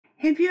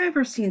Have you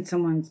ever seen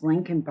someone's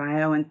link in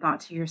bio and thought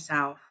to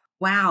yourself,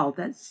 wow,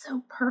 that's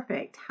so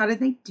perfect. How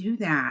did they do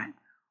that?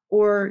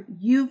 Or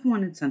you've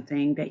wanted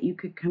something that you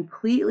could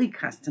completely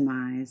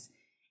customize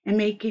and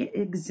make it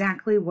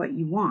exactly what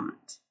you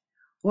want.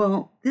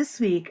 Well, this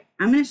week,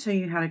 I'm going to show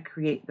you how to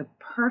create the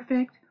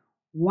perfect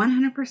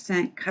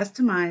 100%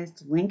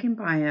 customized link in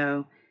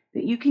bio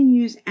that you can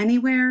use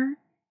anywhere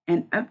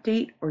and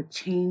update or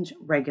change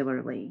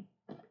regularly.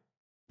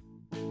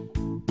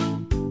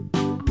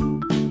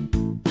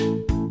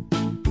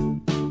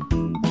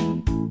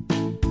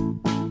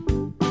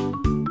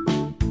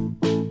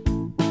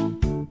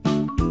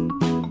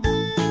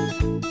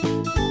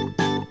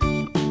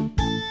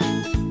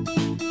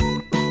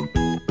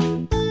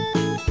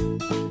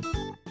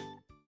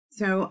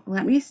 So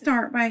let me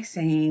start by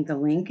saying the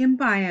link in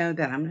bio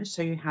that I'm going to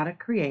show you how to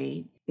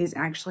create is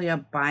actually a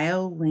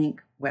bio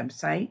link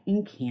website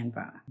in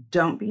Canva.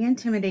 Don't be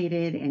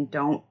intimidated and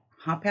don't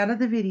hop out of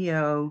the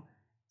video.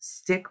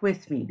 Stick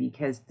with me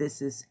because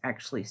this is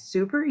actually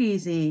super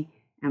easy.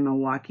 I'm going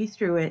to walk you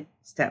through it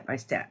step by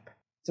step.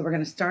 So we're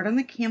going to start on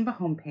the Canva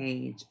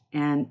homepage,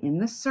 and in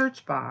the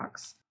search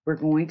box, we're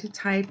going to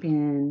type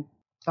in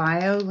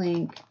bio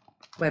link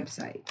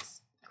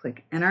websites.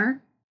 Click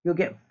enter. You'll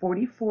get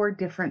 44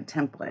 different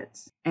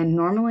templates. And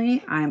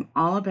normally I'm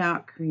all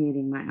about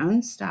creating my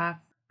own stuff,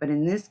 but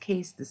in this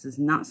case, this is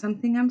not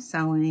something I'm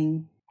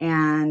selling.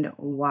 And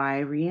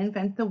why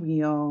reinvent the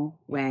wheel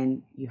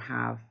when you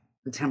have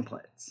the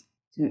templates?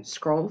 So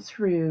scroll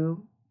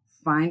through,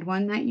 find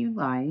one that you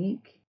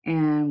like,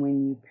 and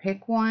when you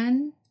pick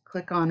one,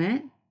 click on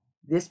it.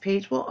 This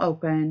page will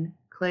open.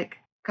 Click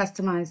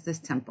customize this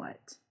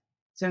template.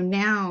 So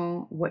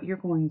now what you're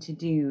going to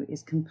do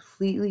is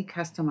completely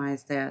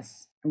customize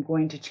this. I'm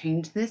going to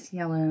change this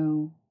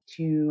yellow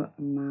to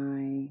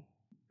my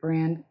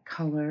brand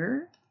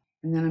color,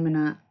 and then I'm going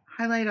to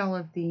highlight all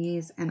of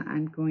these and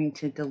I'm going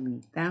to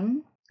delete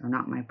them. They're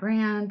not my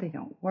brand, they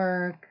don't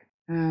work.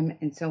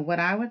 And so what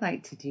I would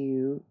like to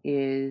do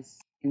is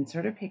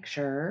insert a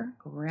picture,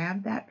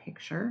 grab that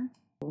picture,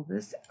 pull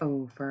this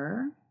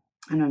over,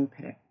 and I'm going to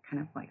put it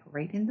kind of like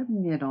right in the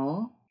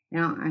middle.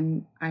 Now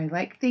I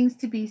like things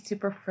to be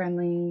super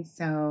friendly,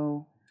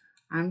 so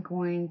I'm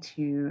going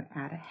to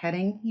add a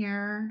heading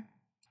here.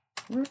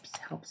 Whoops,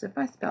 helps if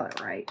I spell it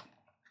right.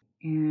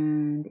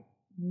 And it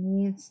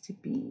needs to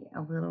be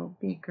a little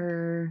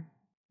bigger.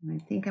 And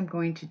I think I'm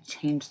going to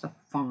change the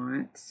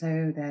font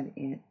so that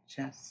it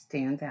just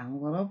stands out a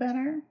little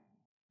better.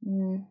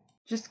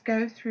 Just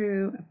go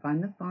through and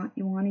find the font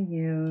you want to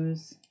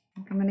use. I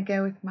think I'm going to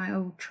go with my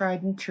old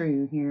tried and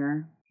true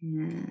here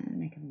and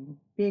make it a little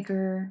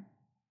bigger,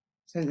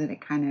 so that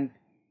it kind of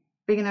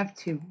big enough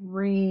to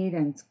read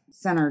and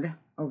centered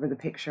over the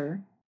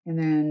picture, and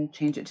then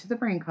change it to the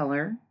brand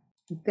color.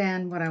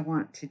 Then what I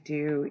want to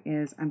do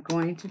is I'm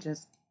going to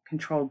just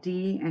Control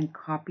D and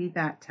copy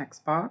that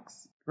text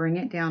box, bring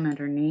it down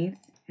underneath,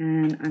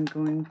 and I'm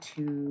going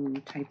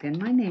to type in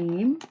my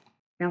name.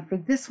 Now for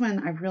this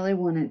one, I really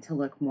want it to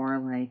look more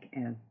like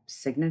a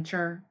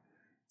signature.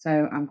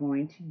 So I'm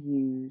going to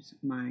use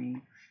my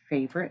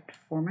favorite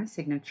for my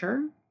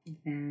signature.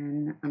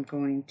 Then I'm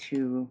going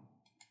to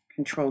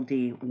Control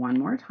D one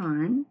more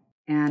time,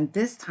 and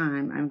this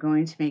time I'm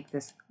going to make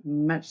this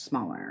much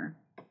smaller,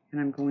 and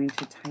I'm going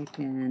to type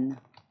in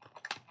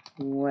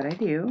what I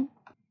do,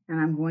 and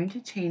I'm going to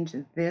change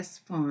this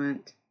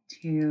font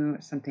to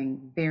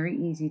something very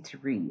easy to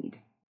read.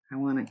 I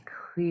want it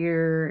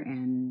clear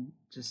and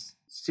just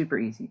super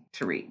easy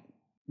to read,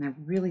 and I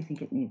really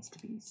think it needs to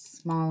be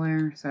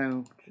smaller,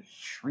 so just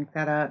shrink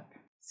that up.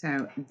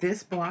 So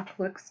this block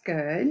looks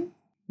good.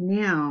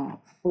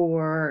 Now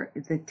for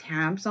the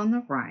tabs on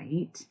the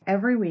right,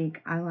 every week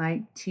I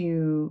like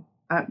to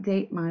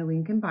update my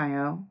link in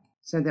bio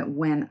so that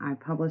when I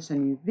publish a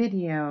new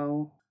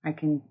video, I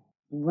can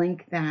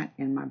link that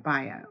in my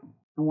bio.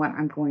 And what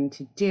I'm going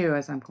to do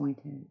is I'm going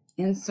to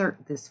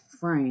insert this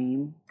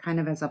frame kind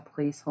of as a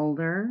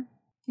placeholder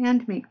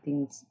and make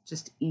things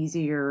just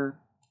easier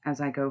as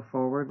I go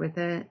forward with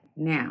it.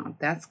 Now,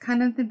 that's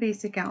kind of the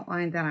basic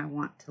outline that I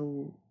want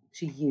to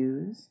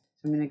use.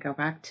 So I'm going to go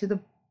back to the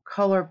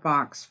color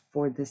box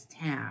for this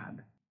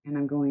tab, and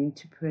I'm going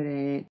to put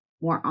it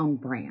more on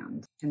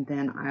brand, and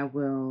then I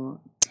will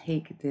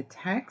take the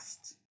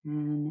text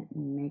and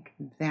make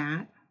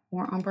that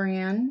more on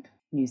brand,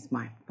 use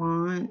my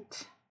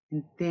font,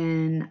 and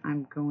then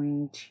I'm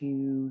going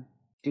to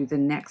do the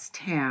next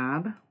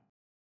tab.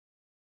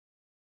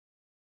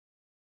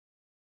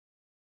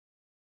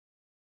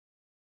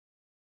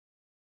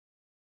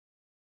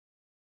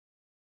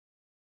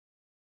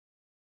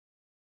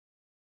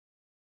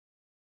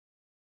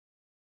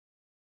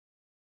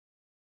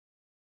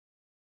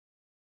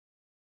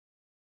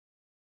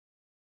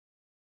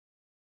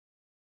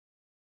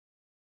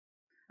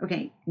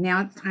 Okay,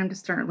 now it's time to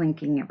start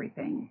linking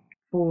everything.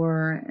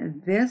 For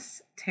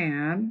this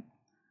tab,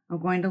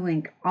 I'm going to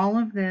link all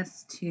of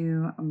this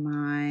to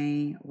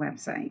my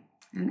website.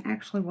 And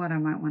actually what I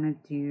might want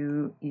to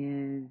do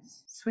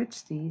is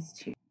switch these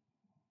two.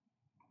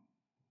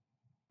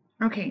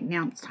 Okay,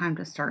 now it's time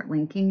to start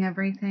linking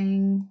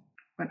everything.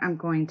 What I'm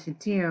going to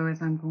do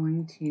is I'm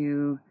going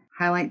to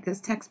highlight this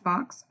text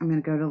box. I'm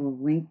going to go to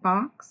the link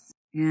box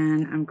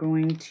and I'm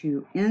going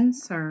to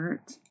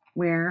insert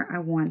where I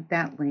want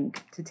that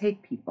link to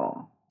take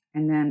people.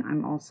 And then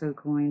I'm also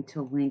going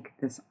to link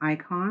this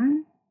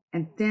icon.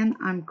 And then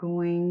I'm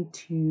going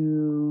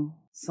to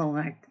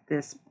select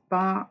this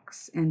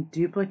box and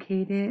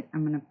duplicate it.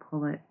 I'm going to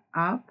pull it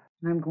up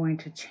and I'm going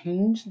to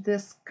change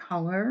this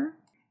color.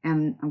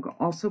 And I'm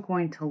also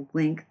going to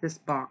link this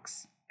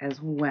box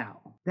as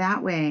well.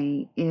 That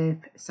way, if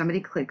somebody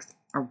clicks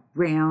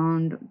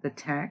around the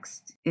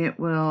text, it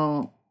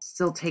will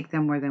still take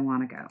them where they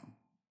want to go.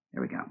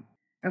 There we go.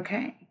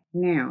 Okay,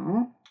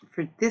 now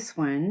for this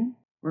one,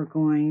 we're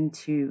going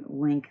to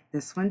link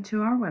this one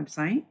to our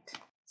website.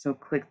 So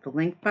click the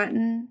link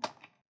button,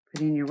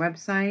 put in your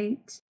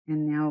website,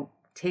 and now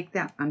take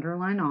that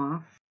underline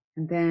off,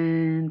 and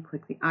then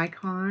click the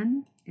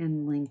icon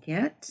and link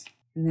it.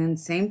 And then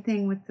same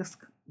thing with this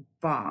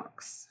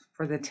box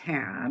for the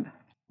tab,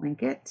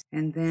 link it.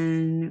 And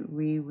then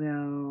we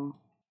will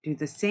do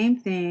the same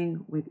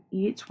thing with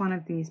each one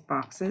of these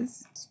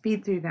boxes.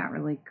 Speed through that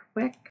really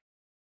quick.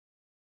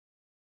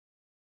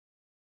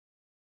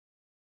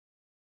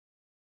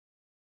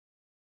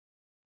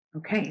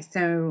 Okay,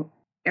 so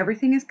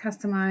everything is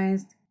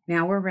customized.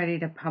 Now we're ready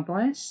to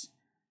publish.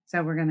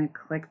 So we're going to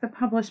click the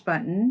publish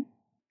button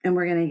and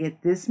we're going to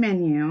get this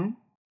menu.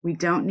 We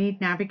don't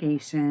need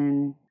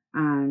navigation.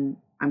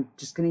 I'm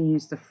just going to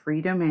use the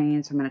free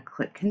domain. So I'm going to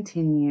click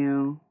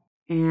continue.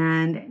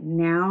 And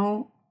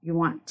now you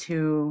want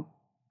to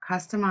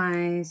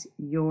customize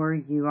your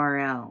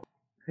URL.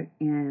 Put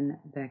in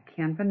the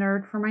Canva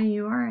nerd for my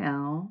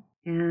URL.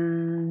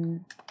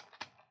 And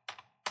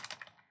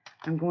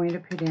I'm going to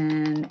put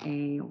in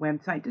a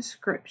website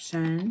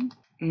description.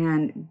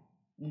 And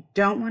you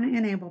don't want to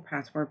enable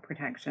password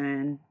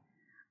protection.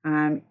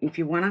 If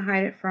you want to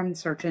hide it from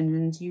search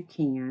engines, you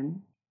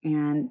can.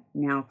 And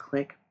now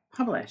click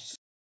publish.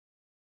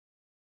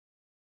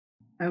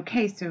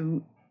 Okay,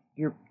 so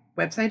your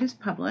website is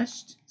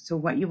published. So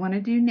what you want to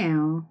do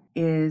now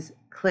is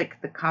click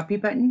the copy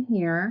button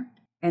here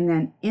and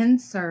then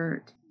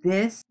insert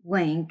this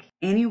link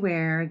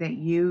anywhere that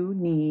you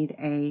need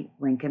a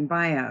link in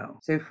bio.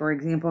 So for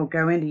example,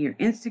 go into your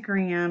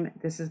Instagram.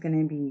 This is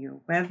going to be your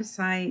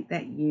website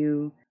that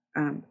you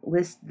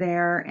list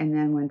there. And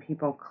then when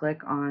people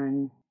click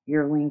on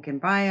your link in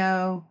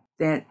bio,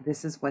 that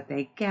this is what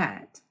they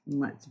get.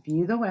 Let's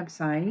view the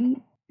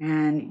website.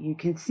 And you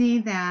can see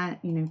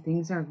that,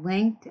 things are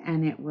linked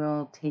and it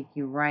will take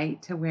you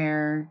right to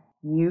where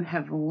you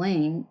have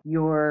linked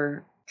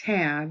your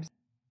tabs.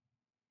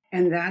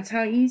 And that's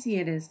how easy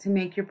it is to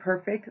make your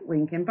perfect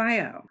link in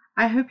bio.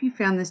 I hope you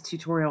found this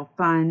tutorial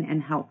fun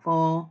and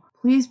helpful.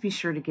 Please be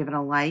sure to give it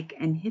a like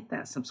and hit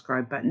that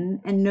subscribe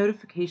button and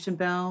notification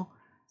bell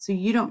so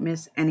you don't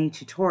miss any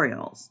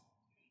tutorials.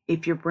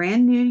 If you're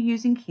brand new to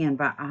using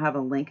Canva, I have a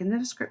link in the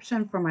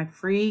description for my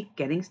free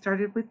Getting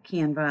Started with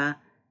Canva,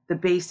 the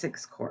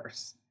Basics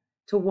course,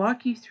 to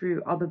walk you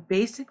through all the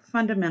basic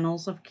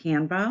fundamentals of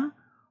Canva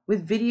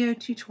with video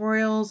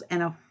tutorials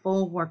and a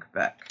full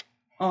workbook,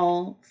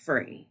 all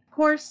free. Of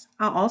course,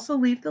 I'll also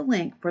leave the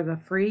link for the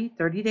free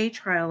 30-day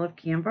trial of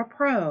Canva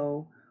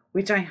Pro,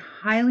 which I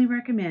highly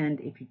recommend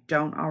if you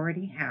don't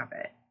already have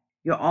it.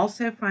 You'll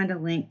also find a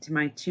link to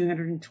my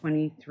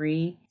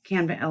 223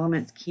 Canva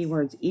Elements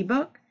Keywords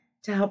ebook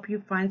to help you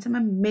find some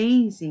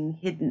amazing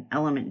hidden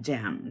element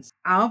gems.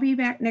 I'll be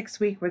back next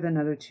week with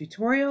another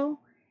tutorial,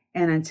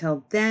 and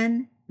until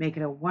then, make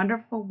it a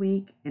wonderful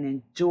week and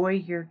enjoy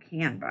your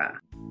Canva.